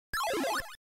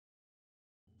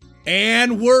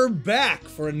And we're back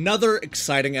for another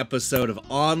exciting episode of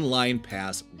Online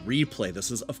Pass Replay.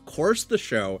 This is, of course, the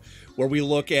show where we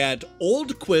look at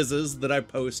old quizzes that I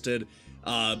posted,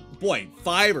 5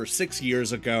 or 6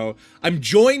 years ago. I'm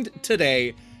joined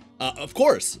today, of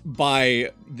course, by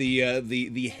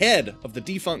the head of the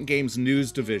Defunct Games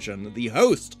News Division, the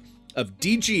host of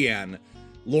DGN,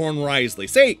 Lorne Riseley.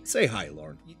 Say hi,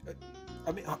 Lorne.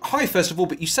 I mean, hi, first of all,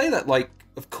 but you say that like,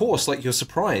 of course, like you're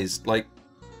surprised. Like,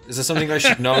 is there something I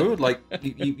should know? Like,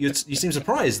 you seem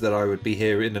surprised that I would be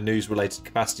here in a news-related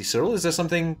capacity, Cyril. Is there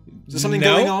something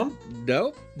going on?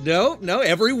 No.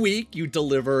 Every week you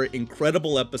deliver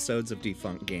incredible episodes of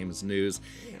Defunct Games News,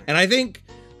 and I think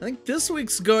this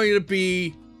week's going to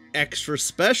be extra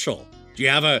special. Do you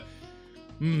have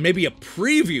maybe a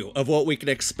preview of what we can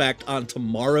expect on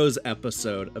tomorrow's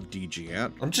episode of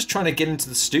DGN? I'm just trying to get into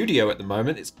the studio at the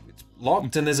moment. It's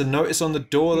locked, and there's a notice on the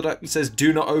door that says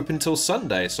 "Do not open till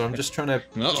Sunday." So I'm just trying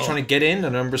to get in,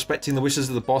 and I'm respecting the wishes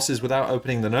of the bosses without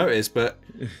opening the notice. But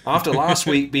after last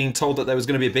week being told that there was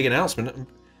going to be a big announcement, I'm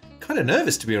kind of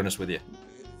nervous, to be honest with you.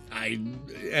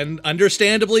 And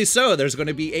understandably so. There's going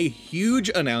to be a huge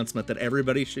announcement that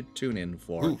everybody should tune in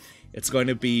for. Oof. It's going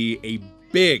to be a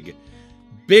big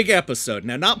episode.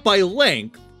 Now, not by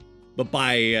length, but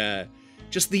by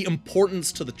just the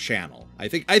importance to the channel. I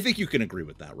think you can agree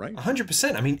with that, right?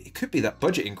 100%. I mean, it could be that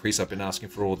budget increase I've been asking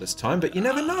for all this time, but you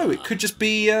never know. It could just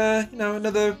be,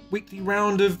 another weekly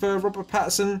round of Robert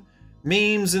Pattinson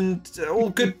memes and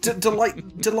all good,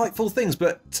 delightful things.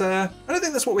 But I don't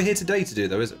think that's what we're here today to do,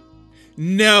 though, is it?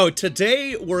 No,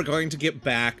 today we're going to get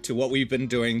back to what we've been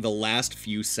doing the last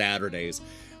few Saturdays,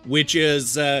 which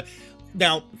is,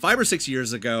 now, 5 or 6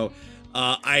 years ago,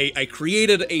 I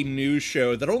created a news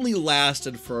show that only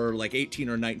lasted for like 18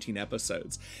 or 19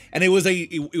 episodes, and it was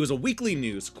a weekly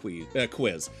news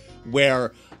quiz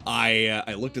where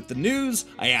I looked at the news,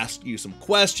 I asked you some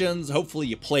questions, hopefully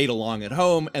you played along at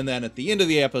home, and then at the end of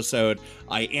the episode,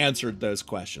 I answered those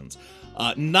questions.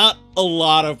 Not a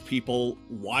lot of people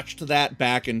watched that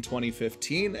back in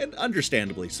 2015, and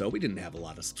understandably so. We didn't have a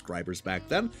lot of subscribers back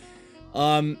then,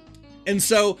 and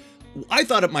so I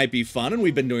thought it might be fun, and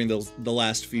we've been doing those the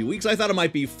last few weeks. I thought it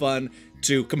might be fun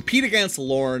to compete against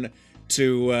Lorne,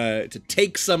 to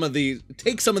take some of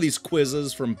these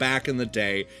quizzes from back in the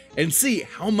day and see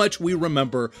how much we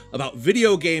remember about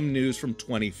video game news from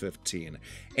 2015.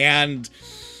 And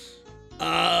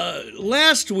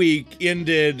last week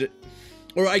ended,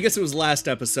 or I guess it was last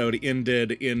episode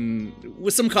ended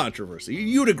with some controversy.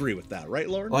 You'd agree with that, right,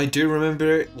 Lorne? I do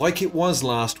remember it like it was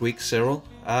last week, Cyril.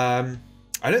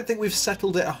 I don't think we've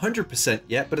settled it 100%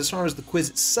 yet, but as far as the quiz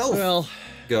itself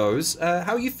goes,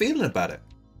 how are you feeling about it?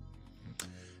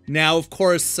 Now, of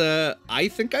course, I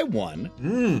think I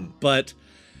won, but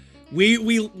we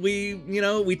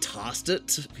tossed it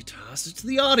to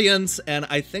the audience, and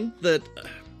I think that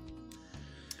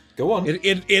go on.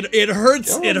 It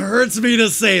hurts me to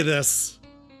say this,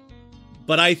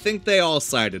 but I think they all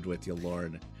sided with you,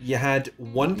 Lorne. You had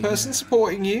one person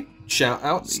supporting you. Shout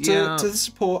outs to the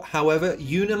support. However,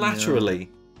 unilaterally,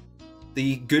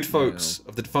 the good folks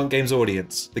of the Defunct Games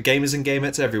audience, the gamers and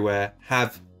gamettes everywhere,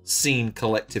 have seen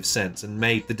collective sense and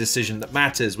made the decision that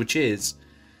matters, which is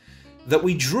that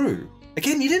we drew.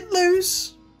 Again, you didn't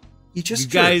lose. You just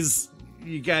drew.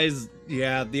 You guys,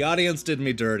 the audience did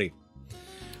me dirty.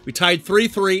 We tied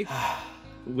 3-3,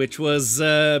 which was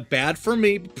bad for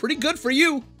me, pretty good for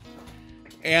you.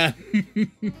 And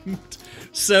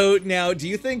so now, do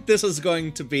you think this is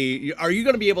going to be, are you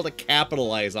going to be able to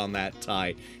capitalize on that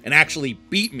tie and actually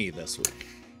beat me this week?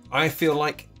 I feel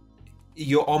like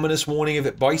your ominous warning of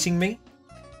it biting me,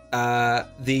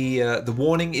 the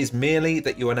warning is merely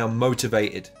that you are now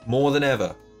motivated more than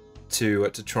ever to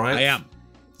triumph. I am.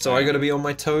 So I got to be on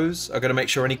my toes. I got to make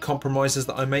sure any compromises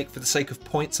that I make for the sake of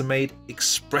points are made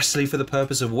expressly for the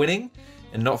purpose of winning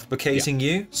and not for placating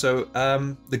you. So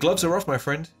the gloves are off, my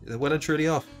friend. They're well and truly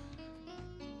off.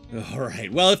 All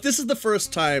right. Well, if this is the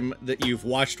first time that you've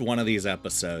watched one of these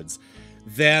episodes,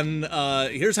 then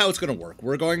here's how it's going to work.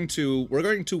 We're going to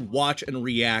watch and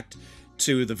react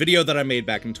to the video that I made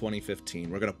back in 2015.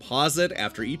 We're going to pause it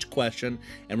after each question,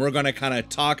 and we're going to kind of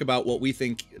talk about what we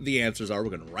think the answers are. We're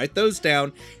going to write those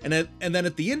down, and then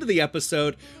at the end of the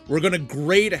episode, we're going to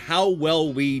grade how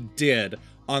well we did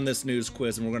on this news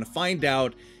quiz, and we're going to find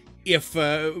out if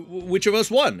which of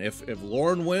us won, if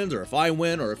Lorne wins, or if I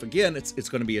win, or if again it's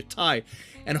going to be a tie.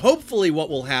 And hopefully what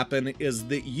will happen is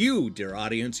that you, dear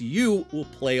audience, you will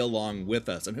play along with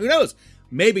us, and who knows,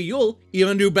 maybe you'll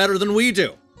even do better than we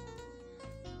do.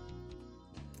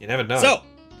 You never know. So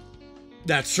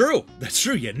that's true,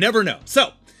 you never know.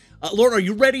 So Lorne, are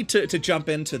you ready to jump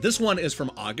into this? One is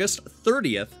from August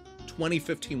 30th,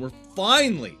 2015. We're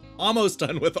finally almost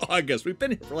done with August. We've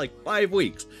been here for like 5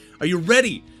 weeks. Are you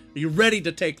ready? Are you ready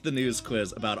to take the news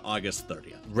quiz about August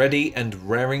 30th? Ready and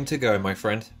raring to go, my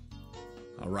friend.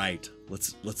 All right,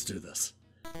 let's do this.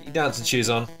 Get your dancing shoes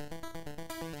on.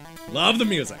 Love the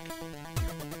music.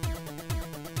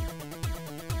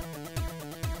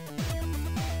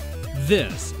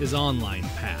 This is Online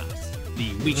Pass,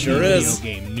 the weekly Sure video is.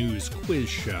 game news quiz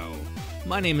show.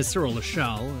 My name is Cyril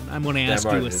Lachel, and I'm going to ask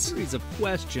you a series of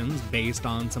questions based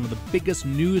on some of the biggest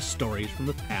news stories from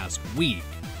the past week.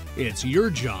 It's your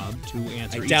job to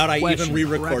answer I doubt I each question even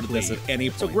re-recorded correctly. this at any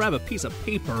point. So grab a piece of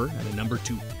paper and a number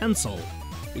 2 pencil,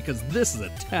 because this is a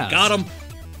test. Got him.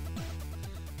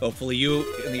 Hopefully you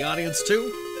in the audience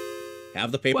too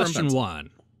have the paper Question and pencil. 1.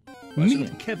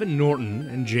 Meet Kevin Norton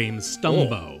and James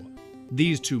Stumbo.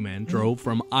 These two men drove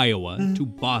from Iowa to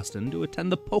Boston to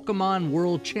attend the Pokemon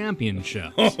World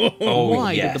Championships.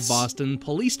 Why did the Boston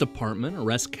Police Department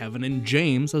arrest Kevin and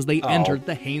James as they entered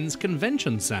the Haynes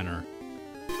Convention Center?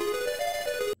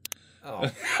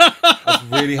 I was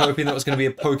really hoping that was going to be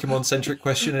a Pokemon-centric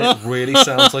question, and it really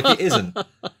sounds like it isn't.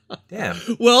 Damn.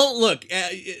 Well, look,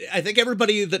 I think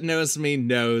everybody that knows me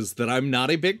knows that I'm not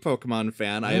a big Pokemon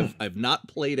fan. I've not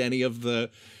played any of the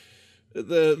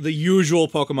usual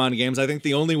Pokemon games. I think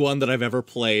the only one that I've ever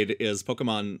played is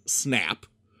Pokemon Snap,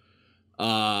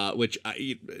 which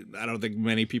I don't think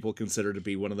many people consider to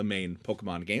be one of the main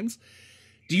Pokemon games.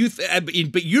 Do you?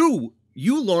 But you,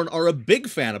 Lorne, are a big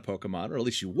fan of Pokemon, or at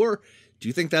least you were. Do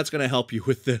you think that's going to help you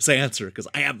with this answer? Because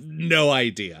I have no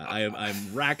idea.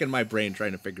 I'm racking my brain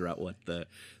trying to figure out what the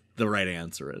right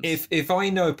answer is. If I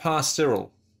know past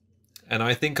Cyril, and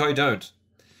I think I don't,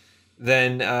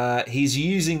 then he's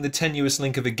using the tenuous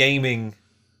link of a gaming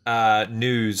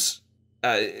news,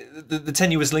 the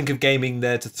tenuous link of gaming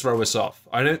there to throw us off.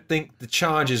 I don't think the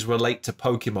charges relate to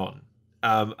Pokemon.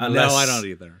 Unless, no, I don't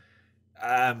either.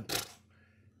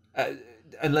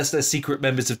 Unless they're secret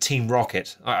members of Team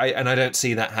Rocket. And I don't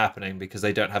see that happening because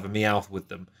they don't have a Meowth with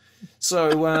them.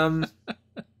 So,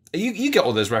 you get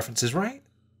all those references, right?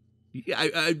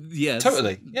 Yeah, yes.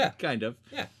 Totally, yeah. Kind of.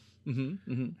 Yeah.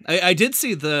 I did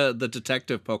see the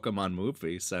Detective Pokemon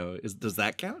movie, so does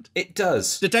that count? It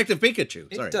does. Detective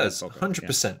Pikachu. Sorry, It does, Pokemon,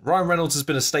 100%. Yeah. Ryan Reynolds has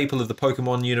been a staple of the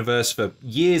Pokemon universe for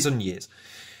years and years.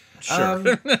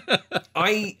 Sure.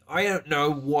 I don't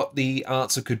know what the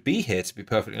answer could be here, to be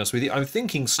perfectly honest with you. I'm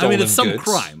thinking stolen goods. it's some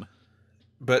crime.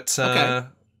 But Okay.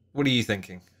 What are you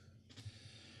thinking?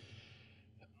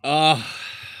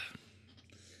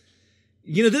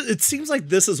 It seems like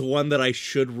this is one that I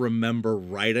should remember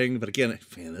writing, but again,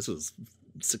 man, this was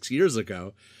 6 years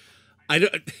ago.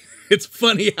 It's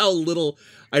funny how little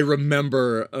I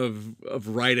remember of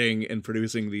writing and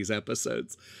producing these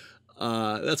episodes.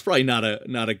 That's probably not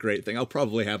a great thing. I'll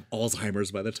probably have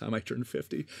Alzheimer's by the time I turn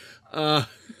 50.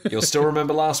 You'll still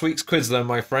remember last week's quiz, though,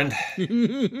 my friend.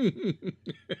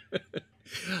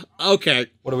 Okay.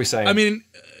 What are we saying? I mean,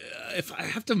 if I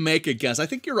have to make a guess, I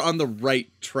think you're on the right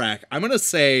track. I'm going to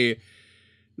say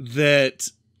that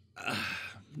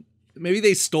maybe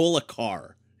they stole a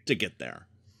car to get there.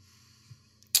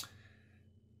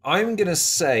 I'm going to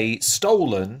say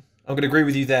stolen. I'm going to agree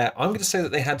with you there. I'm going to say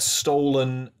that they had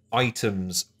stolen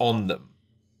items on them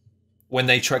when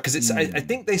they tried, because it's I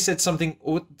think they said something,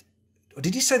 or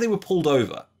did you say they were pulled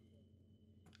over?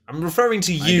 I'm referring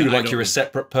to you like you're a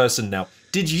separate person now.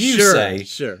 Did you say?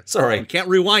 Sure. Sorry. We can't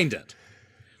rewind it.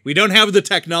 We don't have the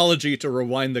technology to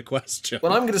rewind the question.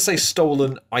 Well, I'm going to say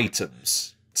stolen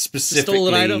items. Specifically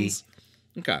Stolen items?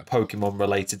 Okay. Pokemon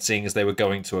related, seeing as they were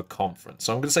going to a conference.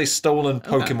 So I'm going to say stolen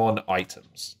Pokemon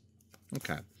items.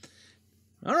 Okay.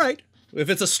 All right. If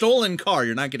it's a stolen car,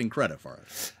 you're not getting credit for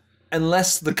it.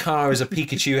 Unless the car is a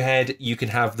Pikachu head, you can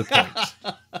have the point.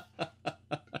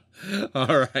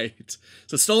 All right.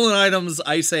 So stolen items,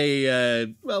 I say,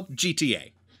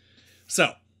 GTA.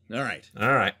 So, all right.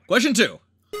 All right. Question 2.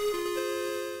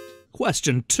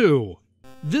 Question 2.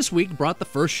 This week brought the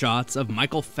first shots of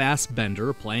Michael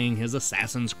Fassbender playing his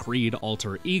Assassin's Creed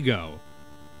alter ego.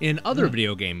 In other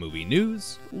video game movie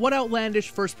news, what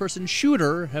outlandish first-person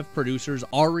shooter have producers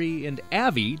Ari and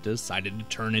Avi decided to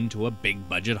turn into a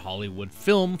big-budget Hollywood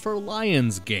film for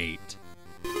Lionsgate?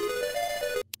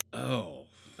 Oh.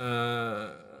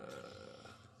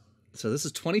 So this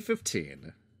is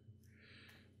 2015.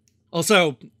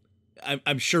 Also,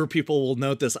 I'm sure people will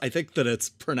note this. I think that it's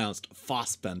pronounced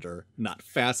Fossbender, not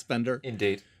Fassbender.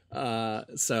 Indeed.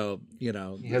 So,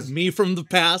 me from the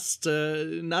past,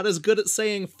 not as good at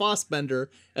saying Fossbender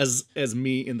as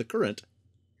me in the current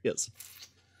is.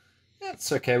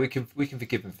 That's okay. We can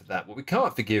forgive him for that. What we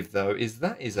can't forgive though is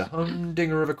that is a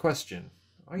humdinger of a question.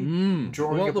 I'm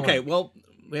drawing a blank. Okay, well,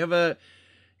 we have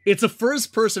it's a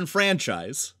first-person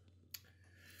franchise.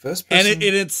 First person, And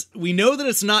it's we know that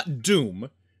it's not Doom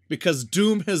because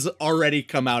Doom has already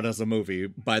come out as a movie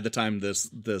by the time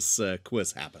this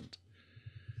quiz happened.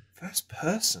 First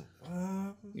person.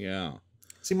 Yeah.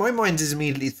 See, my mind is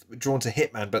immediately drawn to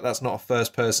Hitman, but that's not a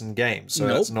first-person game, so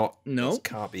that's not. Nope. That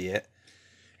can't be it.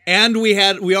 And we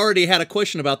already had a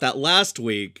question about that last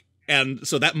week, and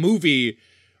so that movie,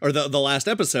 or the last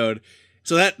episode,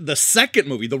 so that the second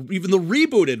movie, even the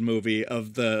rebooted movie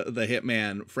of the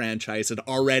Hitman franchise had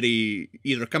already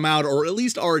either come out or at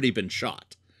least already been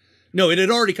shot. No, it had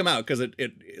already come out because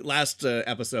it last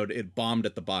episode it bombed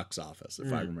at the box office,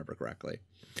 if I remember correctly.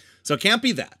 So it can't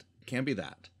be that. It can't be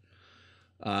that.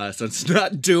 So it's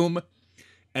not Doom,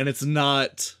 and it's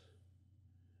not.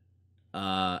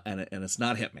 And it's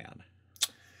not Hitman.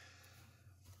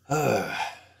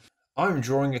 I'm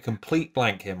drawing a complete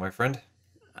blank here, my friend.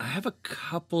 I have a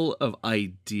couple of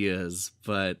ideas,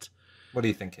 but what are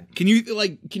you thinking? Can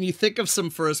you think of some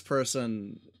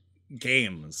first-person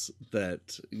games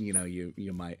that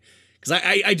you might? Because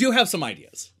I do have some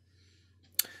ideas.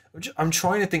 I'm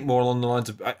trying to think more along the lines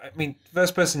of. I mean,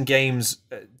 first-person games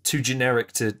too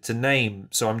generic to name,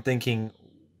 so I'm thinking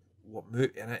what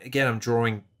movie? And again, I'm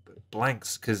drawing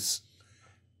blanks because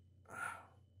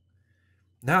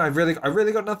no, I really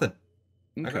got nothing.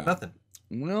 Okay. I got nothing.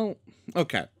 Well,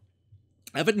 okay.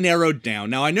 I have it narrowed down.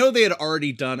 Now, I know they had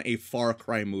already done a Far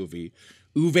Cry movie.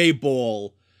 Uwe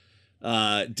Boll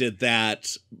did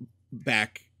that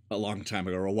back a long time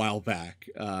ago, or a while back.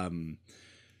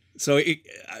 So I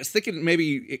was thinking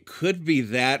maybe it could be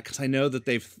that, because I know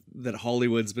that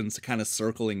Hollywood's been kind of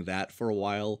circling that for a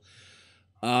while.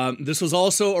 This was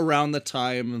also around the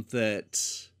time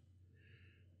that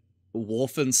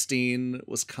Wolfenstein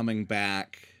was coming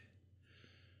back,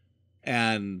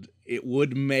 and it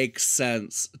would make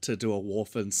sense to do a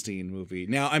Wolfenstein movie.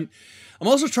 Now, I'm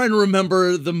also trying to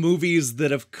remember the movies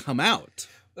that have come out.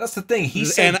 That's the thing. He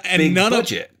said big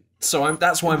budget, so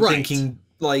that's why I'm thinking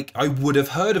like I would have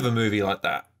heard of a movie like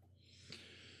that.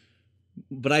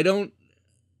 But I don't.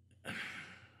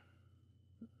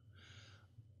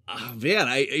 Man,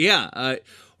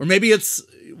 or maybe it's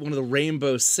one of the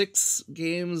Rainbow Six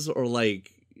games, or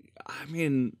like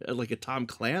a Tom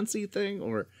Clancy thing,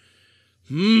 or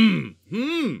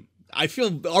I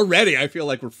feel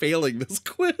like we're failing this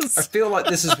quiz. I feel like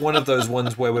this is one of those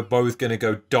ones where we're both going to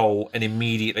go dull and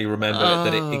immediately remember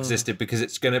that it existed, because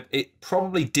it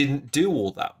probably didn't do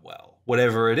all that well,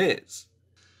 whatever it is.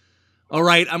 All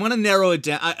right, I'm going to narrow it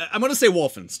down. I'm going to say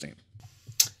Wolfenstein.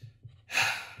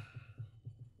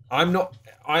 I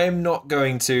am not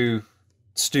going to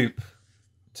stoop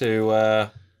to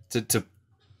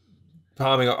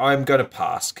palming. I'm going to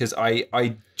pass because I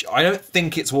don't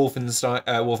think it's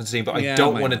Wolfenstein, but I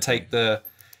don't want to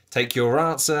take your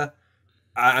answer,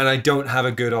 and I don't have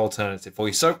a good alternative for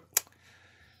you. So I'm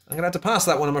going to have to pass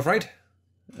that one, I'm afraid.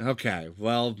 Okay,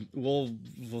 well, we'll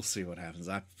see what happens.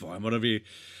 I'm going to be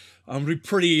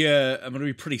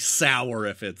pretty sour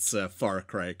if it's Far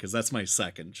Cry, because that's my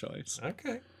second choice.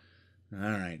 Okay. All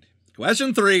right.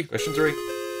 Question 3.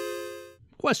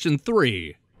 Question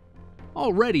 3.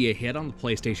 Already a hit on the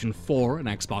PlayStation 4 and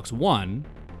Xbox One,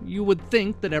 you would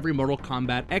think that every Mortal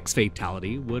Kombat X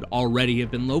fatality would already have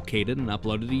been located and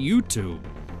uploaded to YouTube.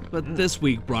 But this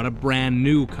week brought a brand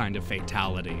new kind of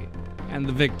fatality. And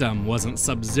the victim wasn't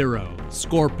Sub-Zero,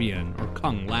 Scorpion, or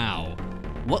Kung Lao.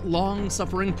 What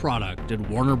long-suffering product did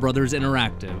Warner Bros.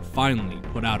 Interactive finally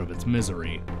put out of its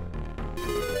misery?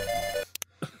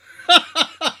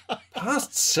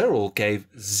 Past Cyril gave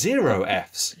 0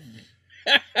 Fs.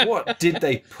 What did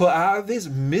they put out of his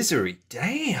misery?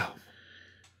 Damn.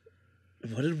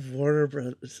 What did Warner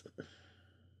Bros.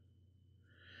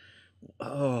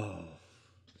 Oh.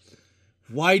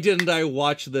 Why didn't I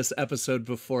watch this episode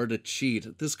before to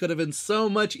cheat? This could have been so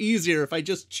much easier if I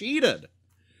just cheated.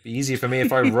 Be easier for me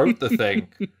if I wrote the thing.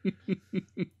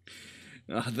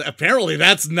 Apparently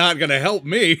that's not going to help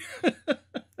me.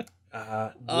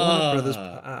 Warner Brothers.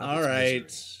 All right.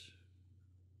 Misery.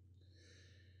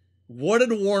 What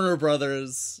did Warner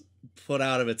Brothers put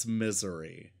out of its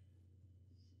misery?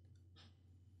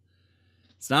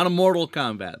 It's not a Mortal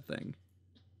Kombat thing.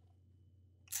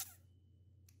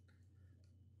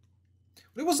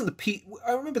 It wasn't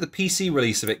I remember the PC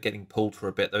release of it getting pulled for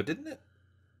a bit, though, didn't it?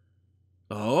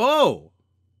 Oh.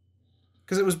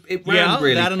 because it ran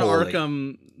really that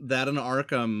poorly. That and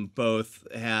Arkham both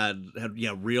had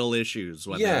real issues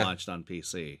when they launched on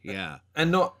PC. Yeah,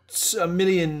 and not a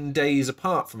million days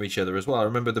apart from each other as well. I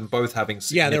remember them both having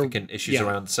significant issues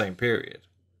around the same period.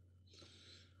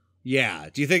 Yeah.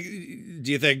 Do you think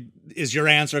is your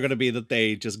answer going to be that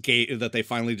they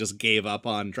finally just gave up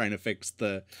on trying to fix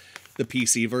the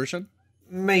PC version?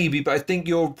 Maybe, but I think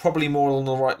you're probably more along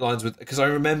the right lines with, because I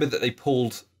remember that they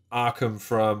pulled Arkham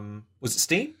from, was it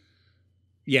Steam?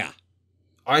 Yeah.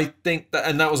 I think that,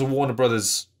 and that was a Warner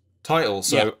Brothers title,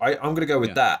 so I'm going to go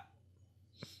with that.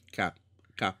 Okay.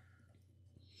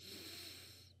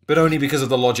 But only because of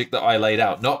the logic that I laid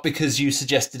out, not because you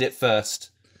suggested it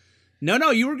first.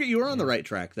 No, you were on the right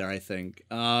track there, I think.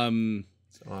 So Arkham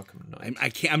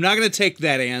Knight. I'm not going to take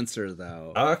that answer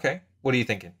though. Oh, okay. What are you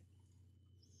thinking?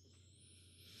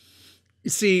 You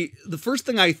see, the first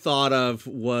thing I thought of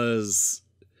was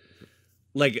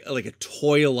like a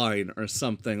toy line or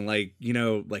something, like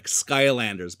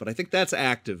Skylanders, but I think that's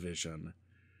Activision.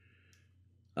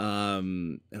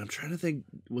 And I'm trying to think,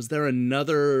 was there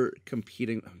another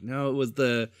competing? No, it was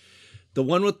the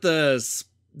one with the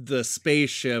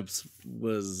spaceships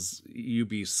was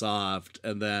Ubisoft,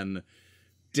 and then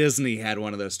Disney had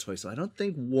one of those toys. So I don't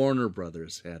think Warner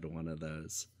Brothers had one of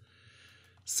those.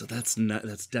 So that's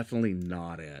definitely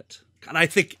not it. God, I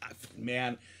think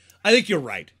you're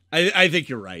right. I think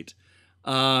you're right.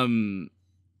 But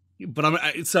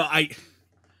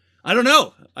I don't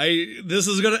know. This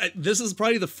is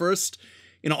probably the first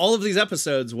in all of these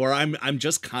episodes where I'm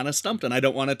just kind of stumped and I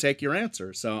don't want to take your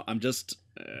answer. So I'm just.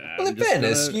 Well, in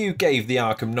fairness, you gave the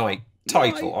Arkham Knight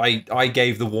title. I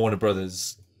gave the Warner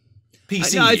Brothers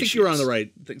PC. I think you're on the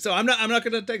right thing. So I'm not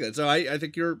going to take that. So I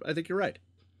think you're right.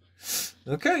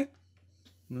 Okay.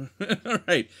 All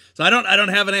right. So I don't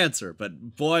have an answer,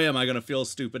 but boy, am I going to feel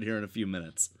stupid here in a few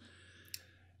minutes.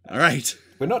 All right.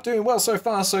 We're not doing well so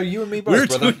far, so you and me both,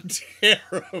 brother. We're doing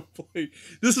terribly.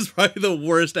 This is probably the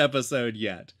worst episode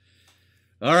yet.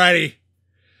 All righty.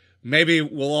 Maybe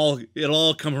it'll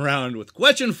all come around with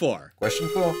question 4. Question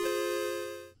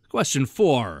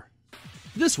 4.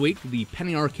 This week, the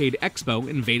Penny Arcade Expo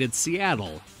invaded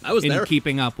Seattle. I was there. In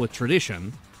keeping up with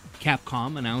tradition,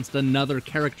 Capcom announced another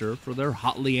character for their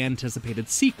hotly anticipated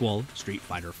sequel, Street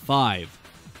Fighter V.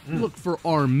 Look for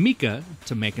R. Mika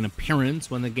to make an appearance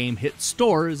when the game hit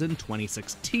stores in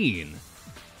 2016.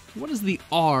 What does the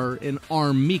R in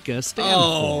R. Mika stand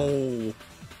for?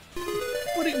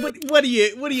 What are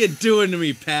you doing to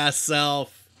me, past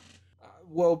self?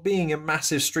 Well, being a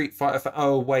massive Street Fighter fan.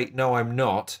 Oh wait, no, I'm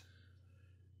not.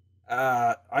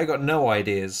 I got no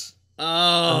ideas.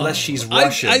 Unless she's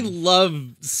Russian. I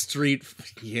love Street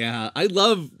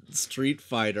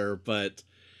Fighter, but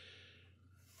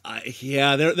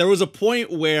there was a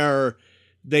point where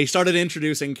they started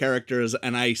introducing characters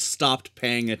and I stopped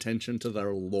paying attention to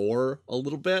their lore a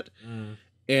little bit.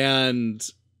 And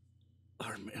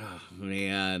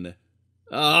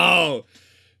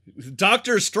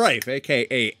Dr. Strife,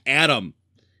 aka Adam,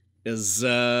 is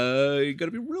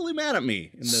gonna be really mad at me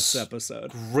in this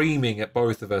episode. Screaming at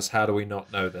both of us, how do we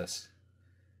not know this?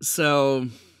 So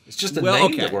it's just a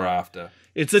name that we're after.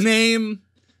 It's a name.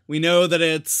 We know that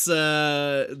it's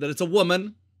a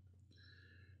woman.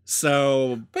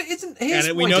 So, but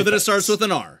we know that it starts with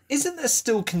an R. Isn't there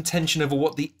still contention over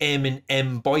what the M in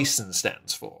M Bison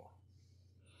stands for?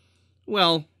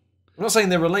 Well, I'm not saying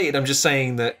they're related. I'm just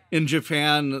saying that in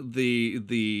Japan,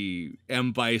 the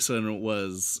M Bison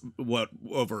was what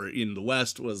over in the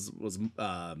West was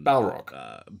Balrog.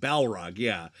 Balrog,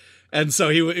 yeah, and so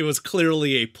it was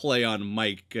clearly a play on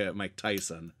Mike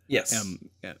Tyson. Yes,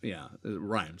 yeah, it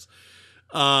rhymes.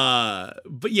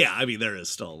 But yeah, I mean, there is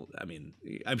still. I mean,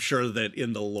 I'm sure that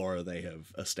in the lore they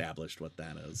have established what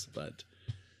that is, but.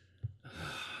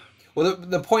 Well,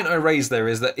 the point I raised there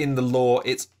is that in the lore,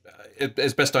 it's,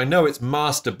 as best I know, it's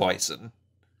Master Bison.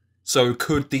 So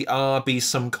could the R be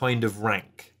some kind of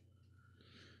rank?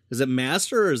 Is it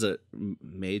Master or is it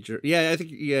Major? Yeah, I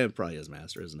think, it probably is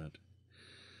Master, isn't it?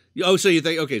 Oh, so you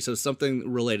think, okay, so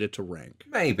something related to rank.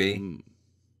 Maybe.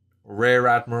 Rear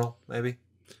Admiral, maybe?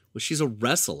 Well, she's a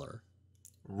wrestler.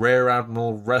 Rear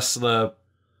Admiral, wrestler,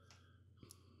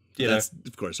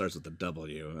 Of course, starts with a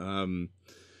W.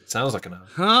 Sounds like an R.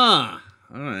 Huh.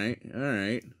 All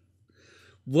right.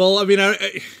 Well, I mean,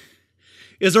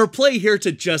 is our play here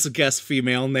to just guess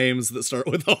female names that start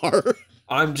with R?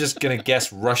 I'm just going to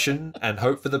guess Russian and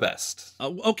hope for the best.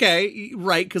 Okay,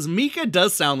 right, because Mika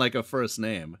does sound like a first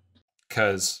name.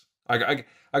 Because I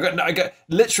got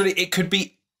literally, it could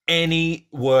be any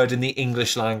word in the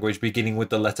English language beginning with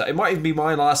the letter. It might even be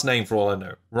my last name for all I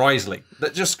know. Riseley.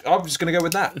 I'm just going to go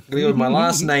with that. I'm going to go with my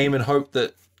last name and hope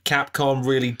that Capcom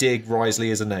really dig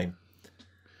Riseley as a name.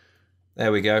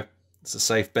 There we go. It's a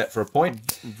safe bet for a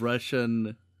point.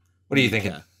 Russian. What are you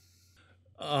thinking?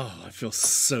 Oh, I feel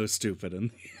so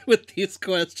stupid with these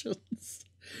questions.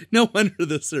 No wonder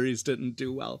the series didn't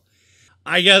do well.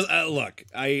 I guess, look,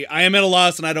 I am at a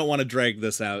loss and I don't want to drag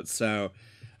this out, so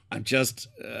I'm just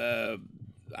going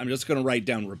to write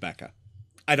down Rebecca.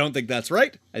 I don't think that's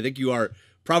right. I think you are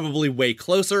probably way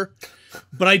closer,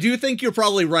 but I do think you're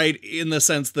probably right in the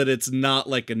sense that it's not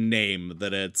like a name,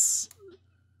 that it's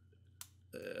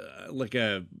like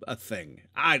a thing.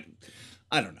 I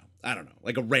don't know.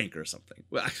 Like a rank or something.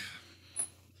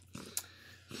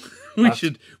 We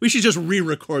should just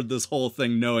re-record this whole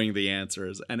thing knowing the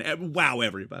answers and wow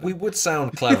everybody. We would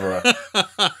sound cleverer.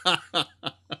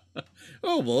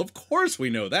 Oh, well, of course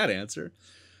we know that answer.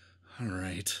 All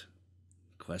right.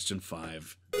 Question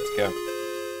 5. Let's go.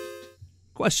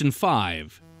 Question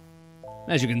 5.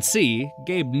 As you can see,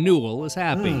 Gabe Newell is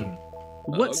happy.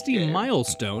 What Steam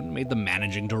milestone made the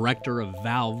managing director of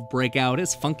Valve break out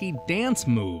his funky dance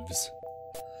moves?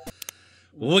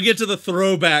 We'll get to the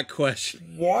throwback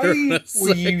question. Why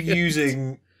were you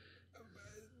using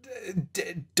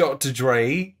Dr.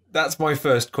 Dre? That's my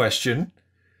first question.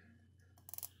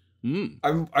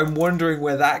 I'm wondering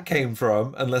where that came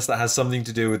from, unless that has something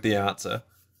to do with the answer.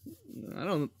 I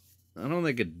don't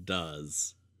think it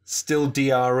does. Still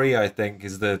DRE, I think,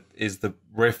 is the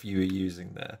riff you were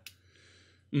using there.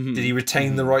 Did he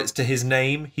retain the rights to his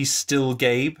name? He's still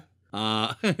Gabe.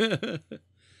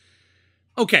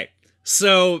 Okay,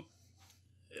 so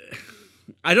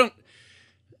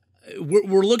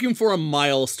we're looking for a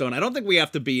milestone. I don't think we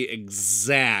have to be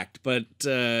exact, but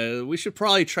we should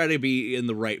probably try to be in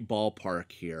the right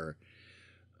ballpark here,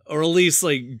 or at least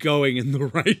like going in the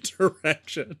right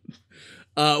direction.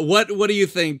 What do you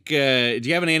think? Do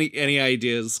you have any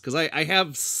ideas? Because I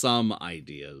have some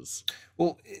ideas.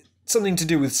 Well, something to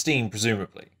do with Steam,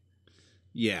 presumably.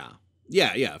 Yeah,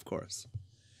 of course.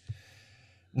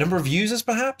 Number of users,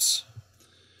 perhaps?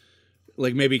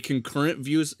 Like maybe concurrent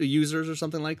users or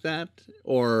something like that?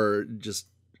 Or just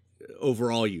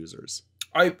overall users?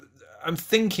 I'm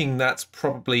thinking that's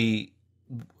probably...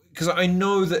 Because I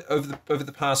know that over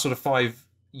the past sort of 5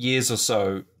 years or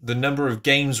so, the number of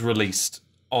games released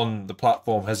on the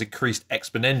platform has increased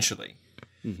exponentially.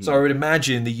 So I would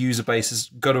imagine the user base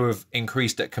has got to have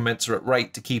increased at commensurate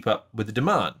rate to keep up with the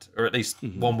demand, or at least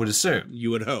one would assume. You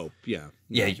would hope, yeah.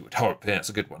 Yeah, you would hope. Yeah, that's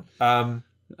a good one. I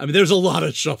mean, there's a lot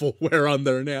of shovelware on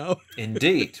there now.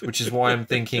 Indeed, which is why I'm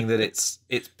thinking that it's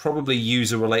probably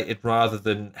user related rather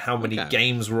than how many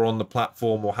games were on the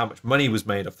platform or how much money was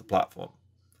made off the platform.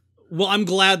 Well, I'm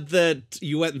glad that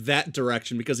you went that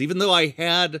direction, because even though I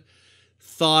had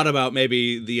thought about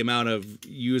maybe the amount of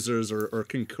users or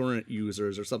concurrent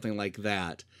users or something like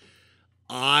that,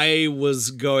 I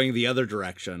was going the other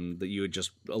direction that you had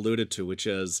just alluded to, which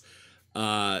is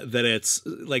that it's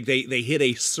like they hit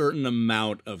a certain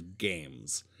amount of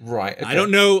games. Right. Okay. I don't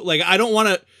know, like I don't want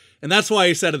to, and that's why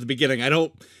I said at the beginning, I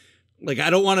don't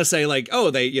want to say like,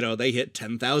 oh, they hit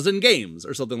 10,000 games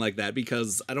or something like that,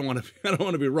 because I don't want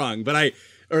to be wrong, but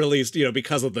or at least,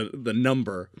 because of the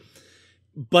number.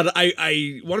 But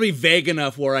I want to be vague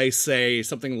enough where I say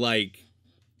something like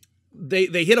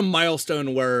they hit a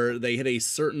milestone where they hit a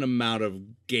certain amount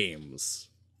of games.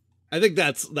 I think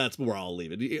that's where I'll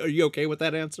leave it. Are you okay with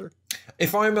that answer?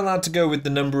 If I'm allowed to go with the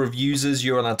number of users,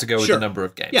 you're allowed to go with the number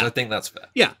of games. Yeah. I think that's fair.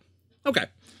 Yeah. Okay.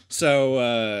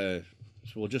 So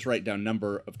we'll just write down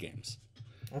number of games.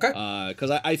 Okay.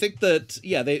 Because I think that,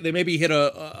 they maybe hit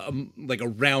a like a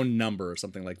round number or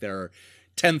something, like there are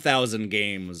 10,000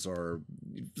 games or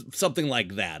something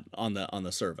like that on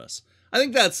the service. I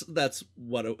think that's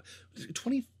what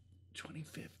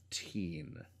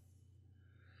 2015.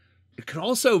 It could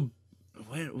also,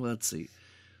 let's see,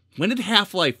 when did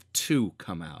Half-Life 2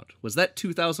 come out? Was that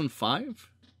 2005?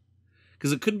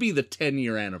 Because it could be the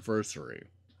 10-year anniversary.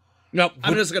 No,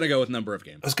 I'm just going to go with number of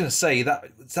games. I was going to say, is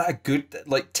that a good,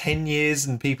 10 years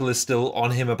and people are still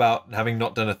on him about having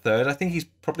not done a third? I think he's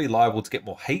probably liable to get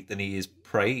more hate than he is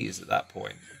praise at that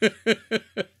point.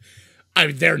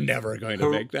 They're never going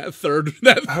to make that third.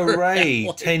 Hooray!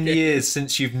 10 years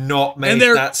since you've not made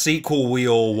that sequel we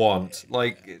all want.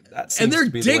 That seems and they're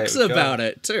to be dicks the way it about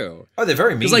it, too. Oh, they're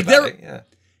very mean about it, yeah.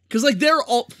 Because, they're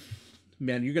all...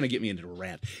 Man, you're going to get me into a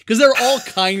rant. Because there are all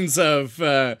kinds of...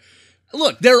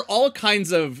 Look, there are all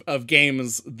kinds of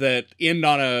games that end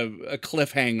on a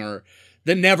cliffhanger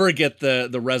that never get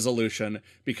the resolution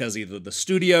because either the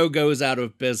studio goes out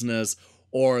of business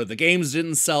or the games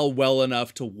didn't sell well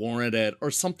enough to warrant it,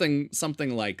 or something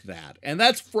like that. And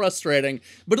that's frustrating,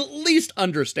 but at least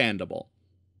understandable.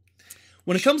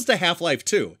 When it comes to Half-Life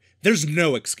 2, there's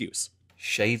no excuse.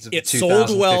 Shades of It 2015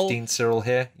 sold well. Cyril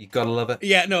here. You gotta love it.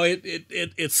 Yeah, no,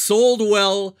 it sold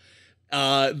well.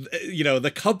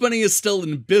 The company is still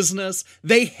in business.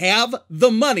 They have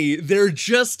the money. They're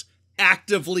just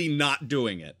actively not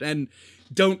doing it. And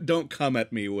don't come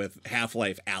at me with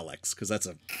Half-Life Alyx, because that's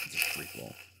a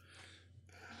prequel.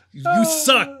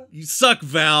 You suck,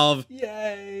 Valve.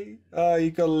 Yay. Oh,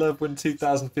 you gotta love when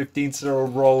 2015 Cyril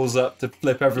rolls up to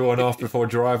flip everyone off before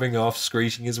driving off,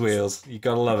 screeching his wheels. You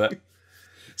gotta love it.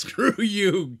 Screw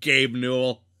you, Gabe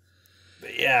Newell.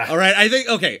 But yeah. All right, I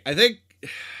think,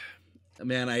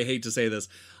 man, I hate to say this.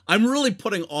 I'm really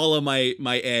putting all of my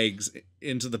eggs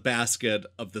into the basket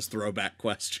of this throwback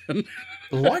question.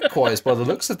 Likewise, by the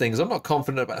looks of things, I'm not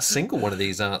confident about a single one of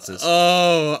these answers.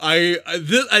 Oh, I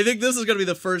think this is going to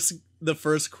be the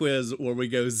first quiz where we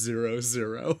go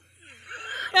 0-0.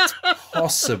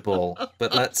 Possible,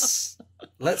 but let's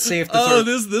see if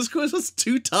the this quiz is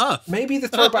too tough. Maybe the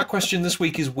throwback question this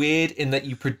week is weird in that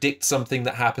you predict something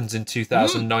that happens in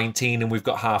 2019 and we've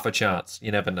got half a chance.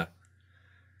 You never know.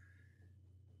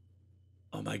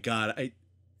 Oh my god,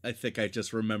 I think I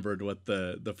just remembered what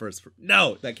the first...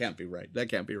 No, that can't be right.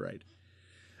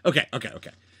 Okay.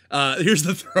 Here's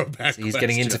the throwback He's question.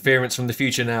 getting interference from the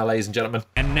future now, ladies and gentlemen.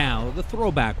 And now, the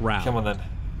throwback round. Come on then.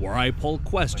 Where I pull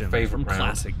questions from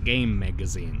classic game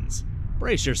magazines.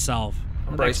 Brace yourself.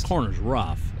 The next corner's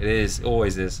rough. It is.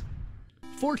 Always is.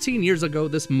 14 years ago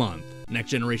this month,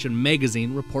 Next Generation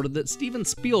magazine reported that Steven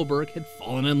Spielberg had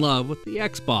fallen in love with the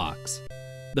Xbox.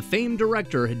 The famed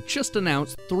director had just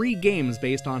announced 3 games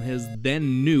based on his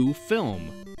then new film,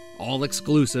 all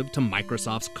exclusive to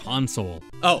Microsoft's console.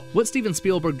 Oh. What Steven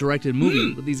Spielberg directed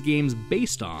movie were these games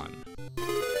based on?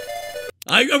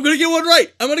 I'm gonna get one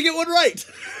right!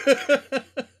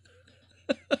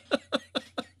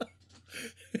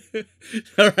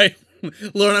 All right,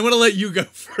 Lorne, I'm gonna let you go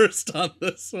first on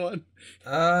this one.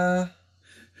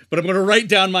 But I'm going to write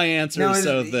down my answers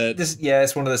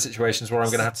it's one of those situations where I'm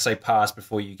going to have to say pass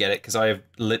before you get it, because I have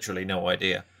literally no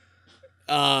idea.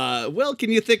 Well,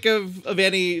 can you think of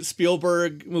any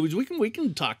Spielberg movies? We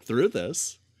can talk through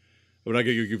this. We're not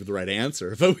going to give you the right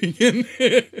answer, but we can.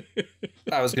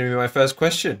 That was going to be my first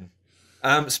question.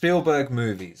 Spielberg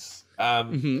movies,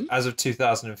 as of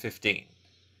 2015.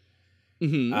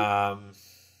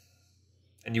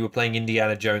 And you were playing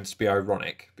Indiana Jones to be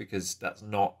ironic, because that's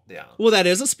not the answer. Well, that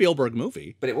is a Spielberg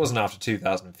movie. But it wasn't after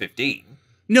 2015.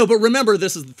 No, but remember,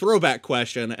 this is the throwback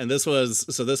question, and this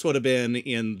would have been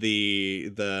in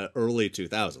the early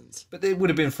 2000s. But it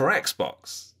would have been for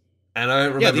Xbox. And I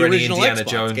don't remember any Indiana Xbox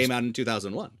Jones came out in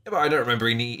 2001. Yeah, but I don't remember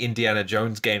any Indiana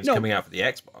Jones games coming out for the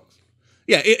Xbox.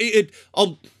 Yeah,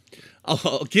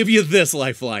 I'll give you this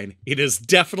lifeline. It is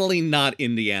definitely not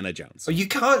Indiana Jones. Oh, you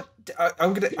can't.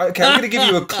 I'm gonna give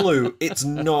you a clue. It's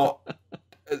not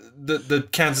the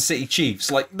Kansas City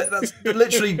Chiefs. Like that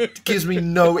literally gives me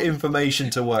no information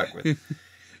to work with.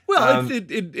 Well,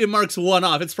 it marks one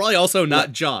off. It's probably also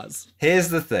not Jaws. Here's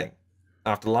the thing.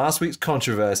 After last week's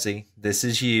controversy, this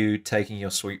is you taking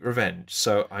your sweet revenge.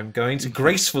 So I'm going to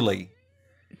gracefully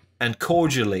and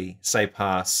cordially say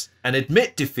pass and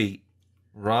admit defeat,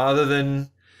 rather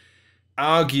than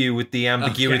argue with the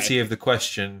ambiguity of the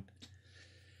question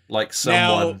like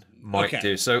someone might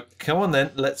do. So come on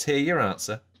then, let's hear your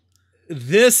answer.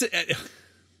 Here's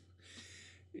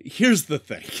the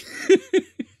thing.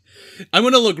 I'm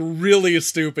going to look really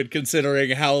stupid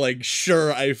considering how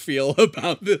sure I feel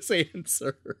about this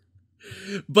answer.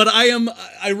 But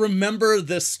I remember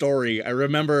this story. I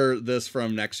remember this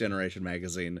from Next Generation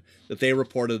magazine, that they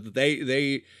reported that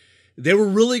they were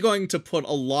really going to put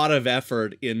a lot of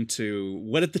effort into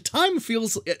what at the time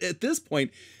at this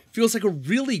point feels like a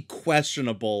really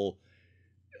questionable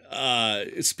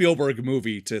Spielberg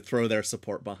movie to throw their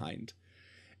support behind.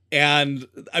 And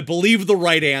I believe the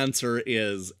right answer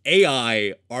is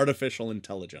AI, artificial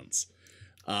intelligence.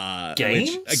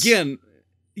 Games? Which, again,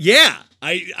 yeah,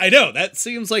 I know that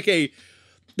seems like a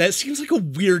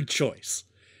weird choice,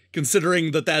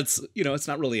 considering that's it's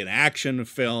not really an action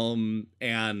film,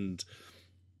 and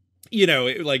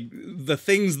the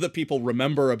things that people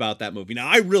remember about that movie. Now,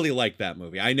 I really like that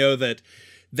movie. I know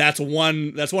that's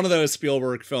one of those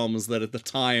Spielberg films that at the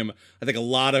time I think a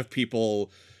lot of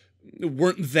people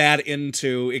weren't that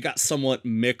into. It got somewhat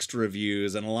mixed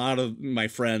reviews, and a lot of my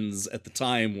friends at the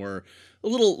time were a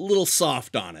little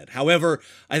soft on it. However,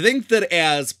 I think that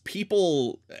as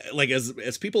people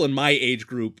as people in my age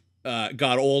group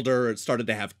got older and started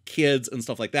to have kids and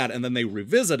stuff like that, and then they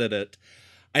revisited it,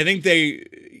 I think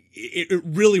it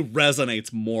really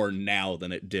resonates more now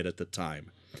than it did at the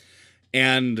time.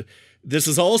 And this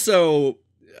is also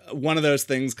one of those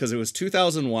things, because it was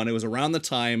 2001. It was around the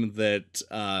time that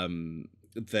the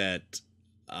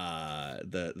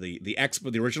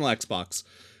original Xbox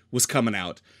was coming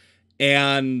out,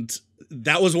 and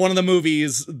that was one of the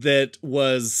movies that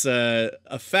was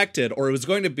affected, or it was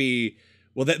going to be.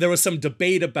 Well, there was some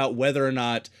debate about whether or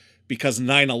not, because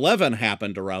 9/11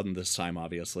 happened around this time,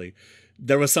 obviously,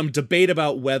 there was some debate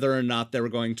about whether or not they were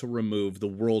going to remove the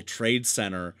World Trade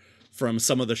Center from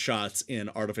some of the shots in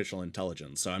artificial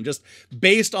intelligence. So I'm just,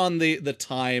 based on the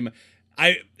time,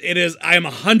 I am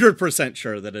 100%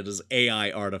 sure that it is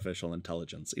AI artificial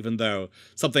intelligence, even though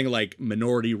something like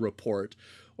Minority Report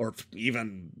or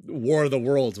even War of the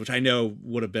Worlds, which I know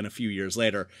would have been a few years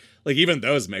later, like even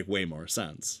those make way more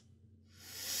sense.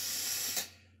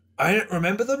 I don't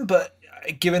remember them, but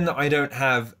given that I don't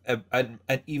have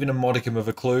even a modicum of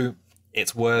a clue,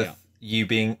 it's worth you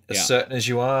being as certain as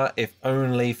you are, if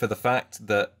only for the fact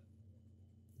that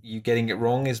you getting it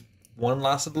wrong is one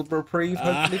last little reprieve,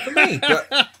 hopefully for me.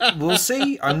 But we'll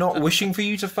see. I'm not wishing for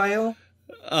you to fail.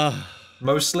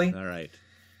 Mostly. All right.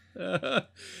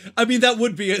 I mean, that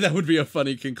would be a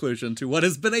funny conclusion to what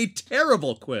has been a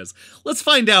terrible quiz. Let's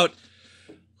find out.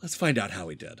 Let's find out how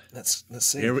we did. Let's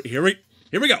see. Here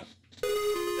we go.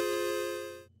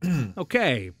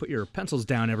 Okay, put your pencils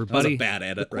down, everybody. That was a bad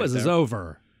edit. The quiz right is there.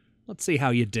 over. Let's see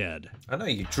how you did. I know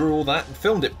you drew all that and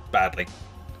filmed it badly.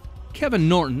 Kevin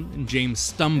Norton and James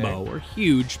Stumbo are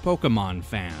huge Pokemon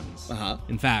fans.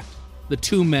 In fact, the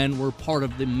two men were part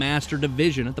of the Master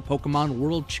Division at the Pokemon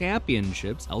World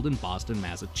Championships held in Boston,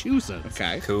 Massachusetts.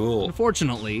 Okay. Cool.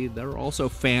 Unfortunately, they're also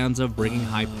fans of bringing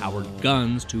high-powered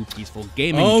guns to peaceful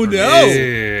gaming Oh, tournaments.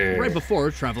 no! Right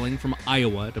before traveling from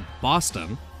Iowa to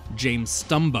Boston, James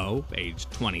Stumbo, age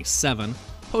 27,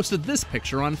 posted this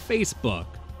picture on Facebook,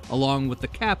 along with the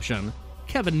caption,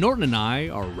 "Kevin Norton and I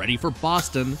are ready for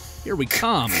Boston. Here we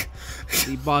come."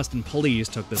 The Boston police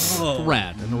took this as a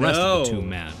threat and arrested the two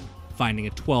men, finding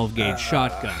a 12-gauge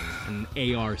shotgun and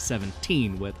an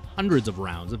AR-17 with hundreds of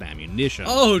rounds of ammunition.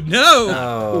 Oh, no!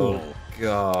 Oh,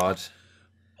 God.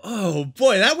 Oh,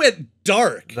 boy, that went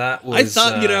dark. That was...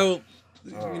 I thought,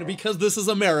 because this is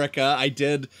America,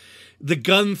 the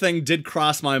gun thing did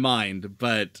cross my mind,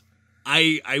 but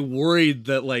I worried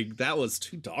that, like, that was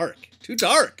too dark. Too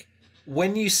dark.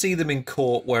 When you see them in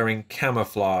court wearing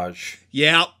camouflage...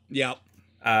 Yeah. You're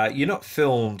not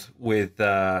filmed with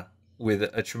a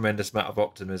tremendous amount of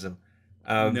optimism.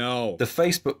 No. The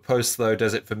Facebook post, though,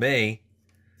 does it for me.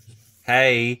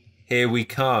 Hey, here we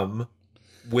come,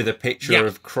 with a picture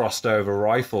of crossed over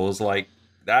rifles. Like,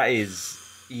 that is...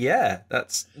 Yeah,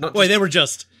 that's not... Boy, they were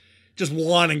just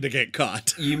wanting to get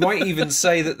caught. You might even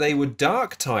say that they were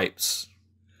dark types.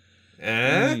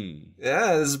 Yeah,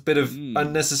 there's a bit of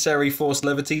unnecessary forced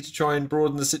levity to try and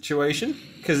broaden the situation,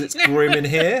 because it's grim in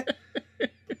here.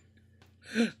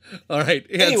 All right,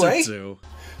 anyway. two.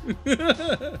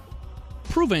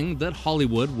 Proving that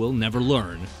Hollywood will never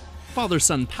learn,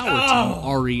 father-son power team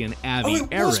Ari and Avi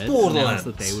Arad announced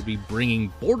that they would be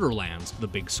bringing Borderlands to the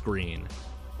big screen.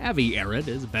 Avi Arad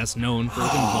is best known for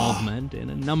his involvement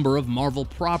in a number of Marvel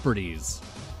properties.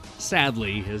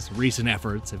 Sadly, his recent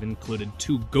efforts have included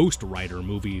two Ghost Rider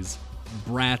movies,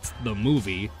 Bratz the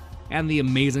Movie, and The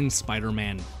Amazing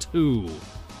Spider-Man 2.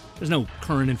 There's no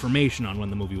current information on when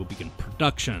the movie will begin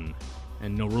production,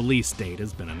 and no release date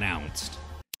has been announced.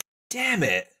 Damn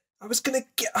it!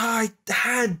 I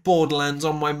had Borderlands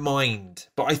on my mind,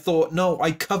 but I thought, no,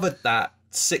 I covered that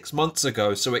 6 months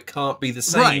ago, so it can't be the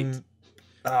same.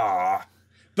 Right.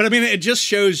 But I mean, it just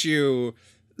shows you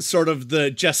sort of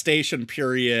the gestation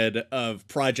period of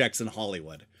projects in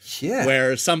Hollywood. Yeah.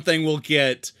 Where something will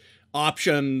get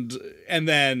optioned and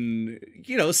then,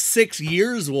 6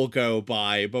 years will go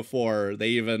by before they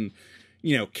even,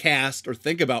 cast or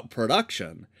think about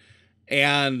production.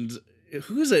 And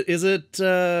who is it? Is it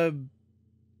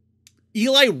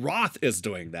Eli Roth is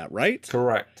doing that, right?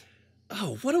 Correct.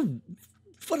 Oh, what a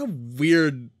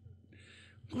weird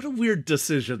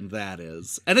decision that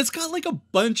is. And it's got like a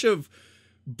bunch of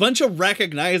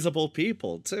recognizable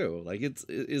people too. Like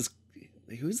is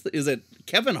it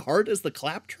Kevin Hart as the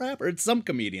Claptrap, or it's some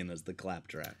comedian as the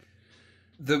Claptrap?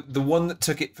 The one that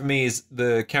took it for me is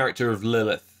the character of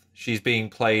Lilith. She's being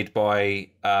played by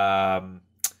a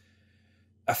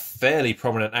fairly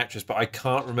prominent actress, but I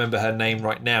can't remember her name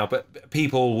right now. But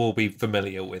people will be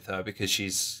familiar with her because she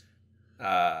was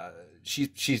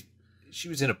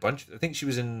in a bunch. I think she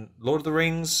was in Lord of the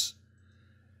Rings.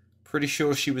 Pretty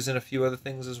sure she was in a few other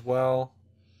things as well.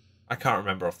 I can't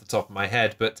remember off the top of my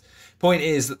head, but point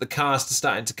is that the cast is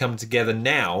starting to come together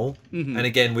now. And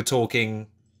again, we're talking,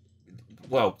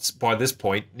 well, by this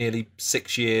point, nearly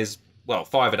 6 years, well,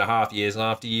 5.5 years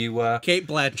after you... Kate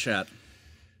Blanchett.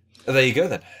 There you go,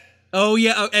 then. Oh,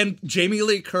 yeah, and Jamie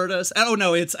Lee Curtis. Oh,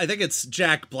 no, I think it's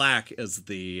Jack Black is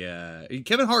the...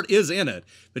 Kevin Hart is in it,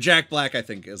 but Jack Black, I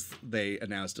think, is they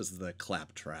announced as the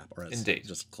Claptrap. Or as Indeed.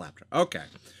 Just Claptrap. Okay.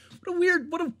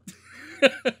 What a...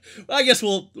 Well, I guess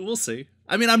we'll see.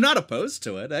 I mean, I'm not opposed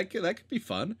to it. That could be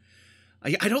fun.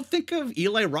 I don't think of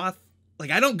Eli Roth.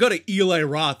 Like, I don't go to Eli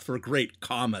Roth for great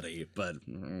comedy, but...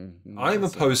 I'm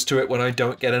opposed to it when I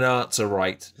don't get an answer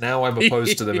right. Now I'm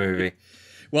opposed to the movie.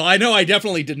 Well, I know I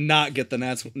definitely did not get the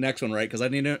next one right, because I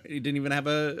didn't even have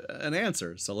an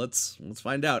answer. So let's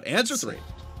find out. Answer 3.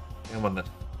 Come on, then.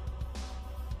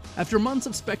 After months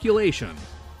of speculation,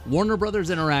 Warner Bros.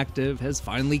 Interactive has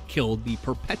finally killed the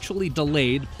perpetually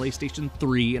delayed PlayStation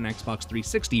 3 and Xbox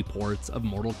 360 ports of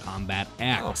Mortal Kombat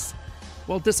X.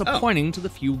 While disappointing to the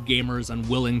few gamers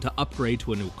unwilling to upgrade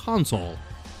to a new console,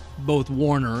 both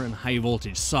Warner and High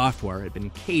Voltage Software had been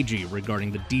cagey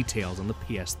regarding the details on the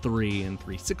PS3 and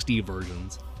 360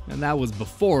 versions, and that was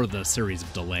before the series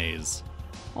of delays.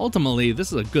 Ultimately,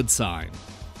 this is a good sign.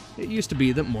 It used to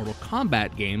be that Mortal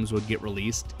Kombat games would get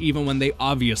released even when they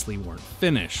obviously weren't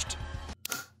finished.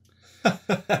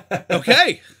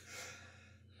 Okay.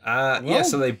 Yeah,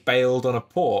 so they bailed on a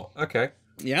port. Okay.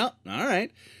 Yeah, all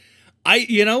right.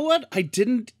 You know what? I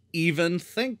didn't even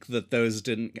think that those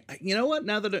didn't... You know what?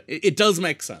 Now that it does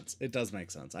make sense. It does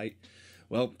make sense.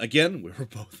 Well, again, we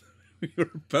were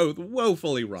both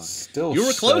woefully wrong. You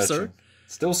were closer.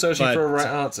 Still searching for a right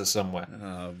answer somewhere.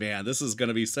 Oh, man, this is going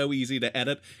to be so easy to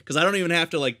edit, because I don't even have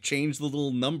to, like, change the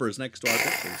little numbers next to our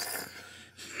pictures.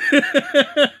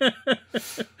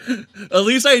 At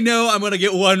least I know I'm going to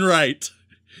get one right.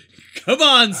 Come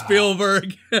on,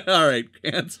 Spielberg. All right,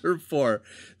 answer 4.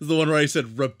 This is the one where I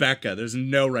said Rebecca. There's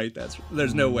no way that's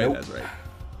right.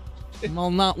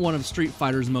 While not one of Street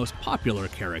Fighter's most popular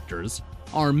characters,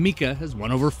 our Mika has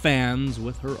won over fans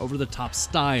with her over-the-top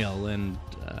style and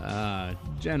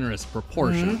generous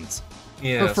proportions.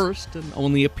 Yes. Her first and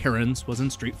only appearance was in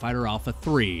Street Fighter Alpha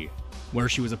 3, where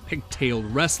she was a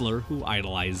pigtailed wrestler who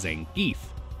idolized Zangief.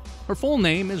 Her full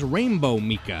name is Rainbow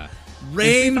Mika.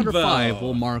 Rainbow! Street Fighter 5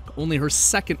 will mark only her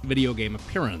second video game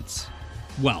appearance.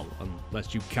 Well,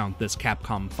 unless you count this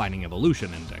Capcom Fighting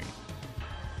Evolution ending.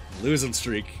 Losing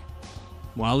streak.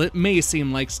 While it may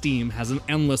seem like Steam has an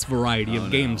endless variety of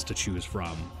games to choose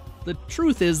from, the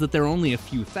truth is that there are only a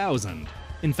few thousand.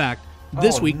 In fact,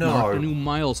 this week marked a new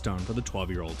milestone for the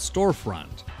 12-year-old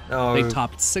storefront. They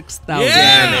topped 6,000.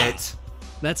 Damn it!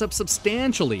 That's up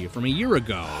substantially from a year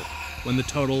ago, when the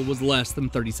total was less than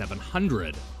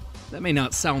 3,700. That may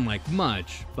not sound like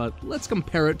much, but let's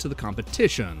compare it to the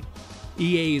competition.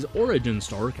 EA's Origin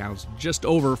store counts just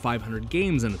over 500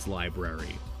 games in its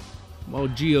library, while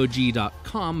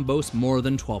GOG.com boasts more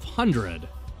than 1,200.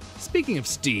 Speaking of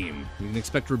Steam, you can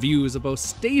expect reviews of both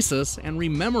Stasis and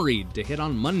Rememoried to hit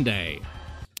on Monday.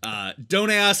 Don't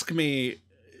ask me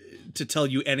to tell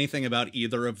you anything about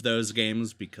either of those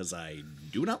games, because I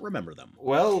do not remember them.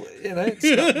 Well, it's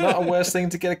not a worse thing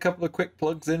to get a couple of quick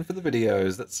plugs in for the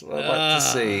videos. That's what I'd like to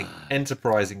see.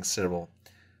 Enterprising Cyril.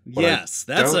 But yes,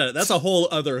 that's a whole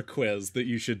other quiz that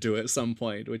you should do at some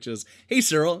point, which is, hey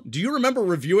Cyril, do you remember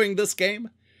reviewing this game?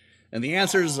 And the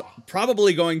answer's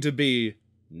probably going to be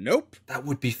nope. That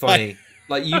would be funny.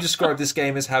 Like, you described this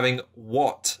game as having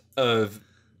what of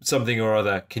something or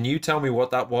other. Can you tell me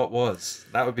what that what was?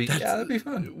 That'd be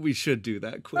fun. We should do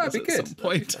that quiz That'd be at some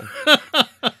point.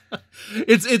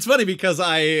 It's funny because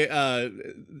I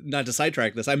not to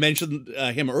sidetrack this, I mentioned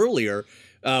him earlier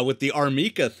with the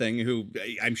Armika thing, who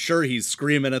I'm sure he's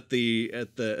screaming at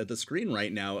the screen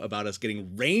right now about us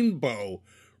getting Rainbow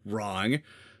wrong.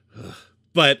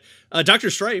 But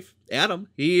Dr. Strife, Adam,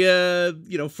 he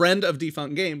friend of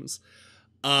Defunct Games,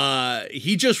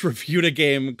 he just reviewed a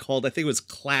game called, I think it was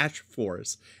Clash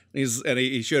Force. And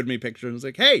he showed me pictures and was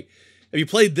like, hey, have you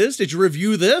played this? Did you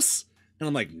review this? And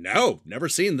I'm like, no, never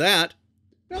seen that.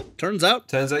 Well, turns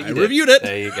out you reviewed it.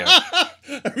 There you go.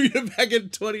 I reviewed it back in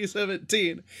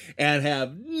 2017 and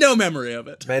have no memory of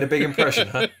it. Made a big impression,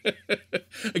 huh?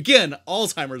 Again,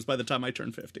 Alzheimer's by the time I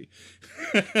turn 50.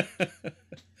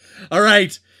 All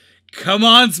right. Come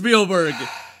on, Spielberg.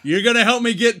 You're going to help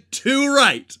me get 2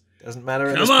 right. Doesn't matter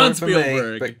at this point for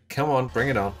me, but come on, bring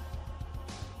it on.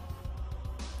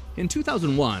 In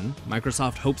 2001,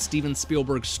 Microsoft hoped Steven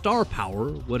Spielberg's star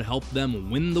power would help them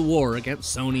win the war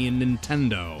against Sony and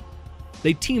Nintendo.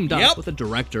 They teamed up with a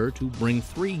director to bring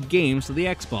 3 games to the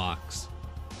Xbox.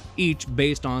 each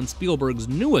based on Spielberg's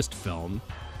newest film,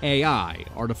 AI,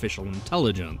 Artificial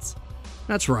Intelligence.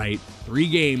 That's right, 3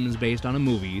 games based on a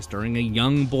movie starring a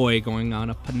young boy going on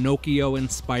a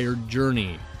Pinocchio-inspired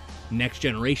journey. Next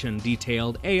Generation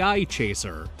detailed AI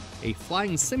Chaser, a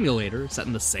flying simulator set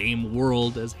in the same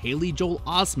world as Haley Joel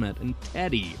Osment and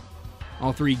Teddy.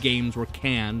 All 3 games were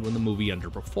canned when the movie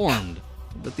underperformed,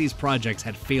 but these projects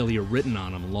had failure written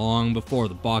on them long before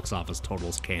the box office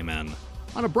totals came in.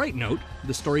 On a bright note,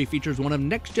 the story features one of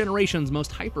Next Generation's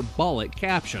most hyperbolic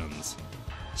captions.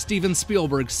 Steven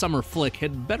Spielberg's summer flick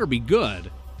had better be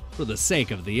good, for the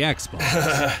sake of the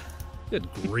Xbox. Good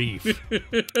grief.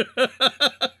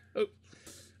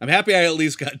 I'm happy I at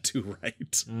least got 2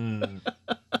 right.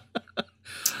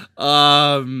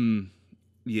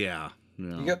 Yeah.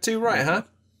 No. You got 2 right, huh?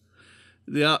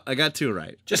 Yeah, I got 2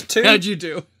 right. Just 2? How'd you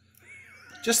do?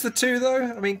 Just the 2, though?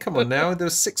 I mean, come on now. There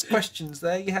were 6 questions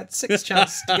there. You had 6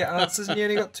 chances to get answers, and you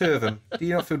only got 2 of them. Do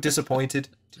you not feel disappointed?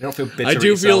 Do you not feel bitter I do at feel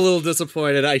a yourself? little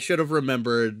disappointed. I should have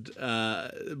remembered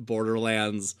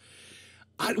Borderlands.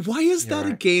 Why is that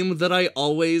a game that I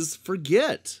always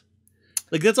forget?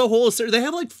 Like, that's a whole series. They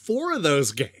have like 4 of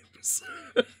those games.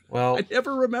 Well, I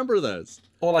never remember those.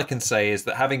 all I can say is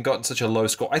that having gotten such a low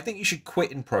score, I think you should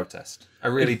quit in protest. I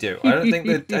really do. I don't think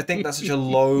that. I think that's such a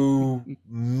low,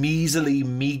 measly,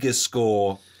 meager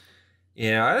score.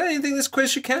 You know, I don't even think this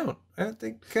quiz should count. I don't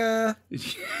think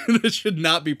This should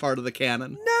not be part of the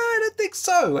canon. No, I don't think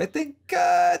so. I think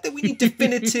that we need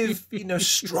definitive,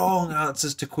 strong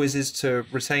answers to quizzes to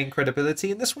retain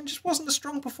credibility, and this one just wasn't a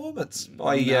strong performance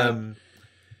by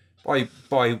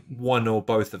one or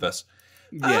both of us.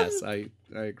 Yes, I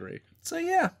agree. So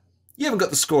yeah, you haven't got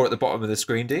the score at the bottom of the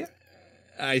screen, do you?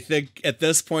 I think at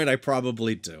this point I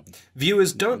probably do.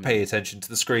 Viewers, don't pay attention to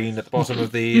the screen at the bottom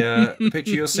of the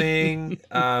picture you're seeing.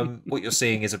 What you're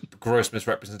seeing is a gross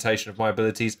misrepresentation of my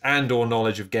abilities and or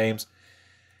knowledge of games.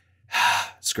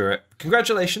 Screw it.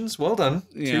 Congratulations. Well done.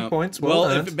 Yeah. 2 points. Well,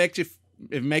 earned. if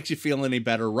it makes you feel any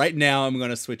better, right now I'm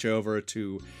going to switch over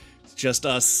to just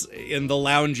us in the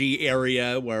loungy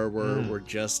area where we're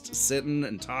just sitting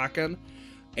and talking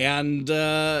and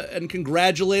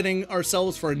congratulating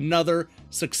ourselves for another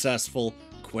successful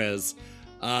quiz.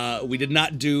 We did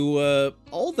not do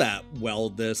all that well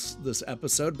this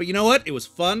episode, but you know what? It was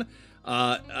fun.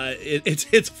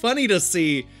 It's funny to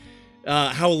see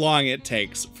how long it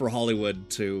takes for Hollywood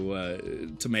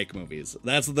to make movies.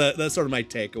 That's sort of my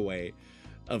takeaway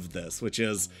of this, which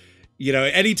is,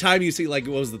 anytime you see, like,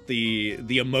 what was it, the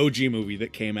Emoji movie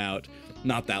that came out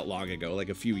not that long ago, like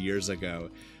a few years ago,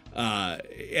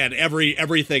 and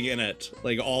everything in it,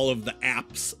 like all of the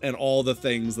apps and all the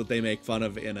things that they make fun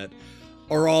of in it,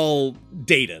 are all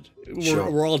dated. Sure.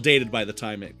 We're all dated by the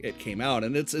time it came out,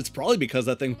 and it's probably because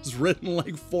that thing was written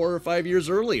like 4 or 5 years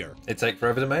earlier. It takes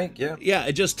forever to make, yeah. Yeah,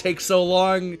 it just takes so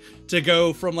long to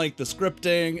go from like the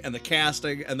scripting and the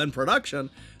casting and then production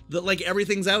that like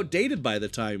everything's outdated by the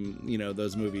time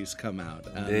those movies come out.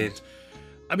 Indeed.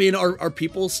 I mean, are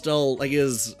people still like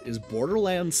is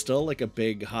Borderlands still like a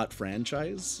big hot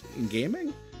franchise in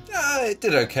gaming? It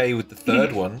did okay with the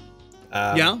third one.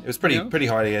 It was pretty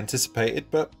highly anticipated,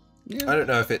 but I don't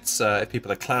know if it's if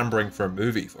people are clamoring for a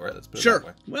movie for it. Let's put it that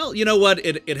way. Well, you know what?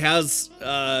 It has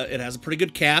a pretty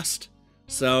good cast,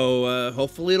 so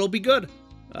hopefully it'll be good.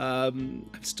 I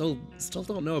still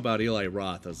don't know about Eli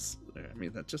Roth.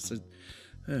 That just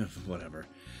whatever.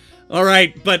 All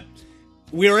right, but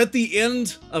we're at the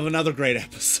end of another great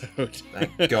episode.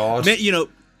 Thank God.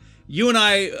 You and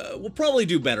I will probably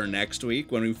do better next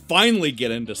week when we finally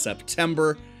get into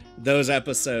September. Those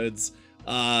episodes.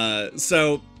 Let's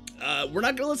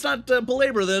not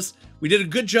belabor this. We did a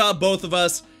good job, both of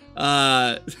us.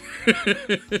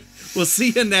 We'll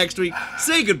see you next week.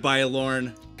 Say goodbye,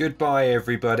 Lorne. Goodbye,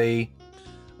 everybody.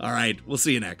 All right, we'll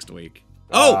see you next week.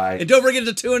 Bye. Oh, and don't forget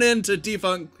to tune in to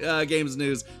Defunct Games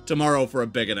News tomorrow for a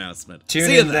big announcement. Tune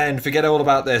in then. Forget all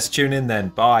about this. Tune in then.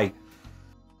 Bye.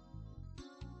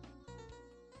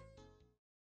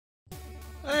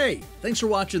 Hey, thanks for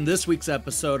watching this week's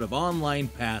episode of Online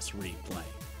Pass Replay.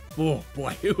 Oh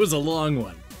boy, it was a long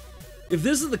one. If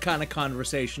this is the kind of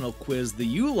conversational quiz that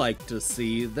you like to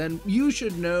see, then you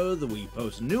should know that we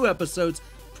post new episodes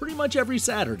pretty much every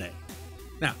Saturday.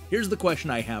 Now, here's the question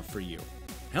I have for you.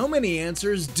 How many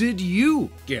answers did you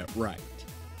get right?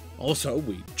 Also,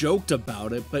 we joked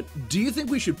about it, but do you think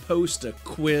we should post a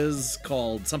quiz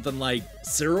called something like,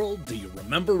 Cyril, do you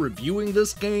remember reviewing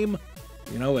this game?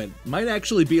 It might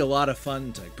actually be a lot of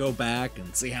fun to go back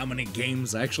and see how many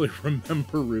games I actually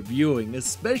remember reviewing,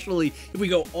 especially if we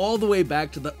go all the way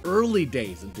back to the early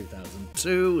days in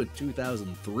 2002 and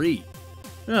 2003.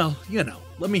 Well,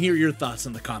 let me hear your thoughts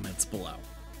in the comments below.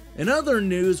 In other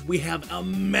news, we have a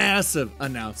massive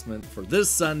announcement for this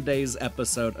Sunday's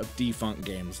episode of Defunct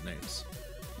Games News.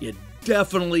 You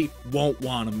definitely won't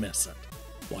want to miss it.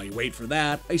 While you wait for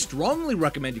that, I strongly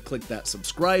recommend you click that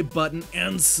subscribe button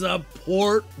and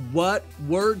support what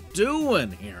we're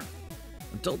doing here.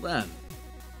 Until then,